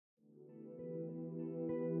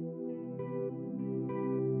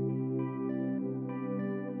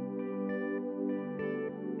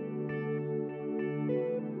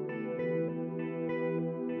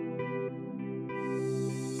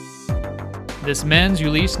This men's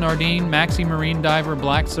Ulysse Nardin Maxi Marine Diver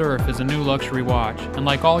Black Surf is a new luxury watch, and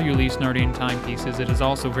like all Ulysse Nardin timepieces, it is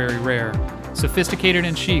also very rare. Sophisticated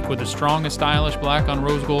and chic with a strong and stylish black on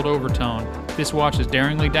rose gold overtone, this watch is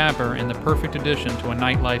daringly dapper and the perfect addition to a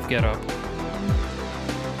nightlife getup.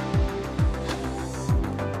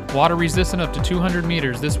 Water resistant up to 200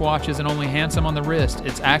 meters, this watch isn't only handsome on the wrist,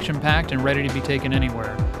 it's action-packed and ready to be taken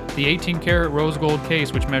anywhere. The 18-karat rose gold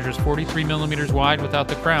case, which measures 43 millimeters wide without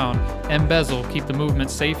the crown, and bezel keep the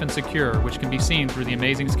movement safe and secure, which can be seen through the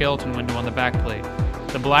amazing skeleton window on the backplate.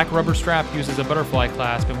 The black rubber strap uses a butterfly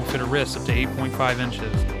clasp and will fit a wrist up to 8.5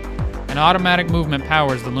 inches. An automatic movement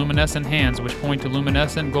powers the luminescent hands, which point to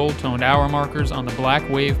luminescent gold-toned hour markers on the black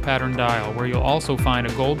wave pattern dial, where you'll also find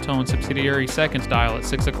a gold-toned subsidiary-seconds dial at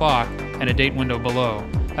 6 o'clock and a date window below.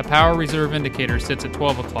 A power reserve indicator sits at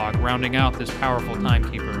 12 o'clock, rounding out this powerful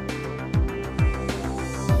timekeeper.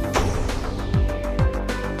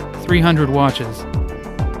 300 watches.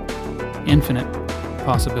 Infinite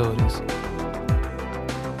possibilities.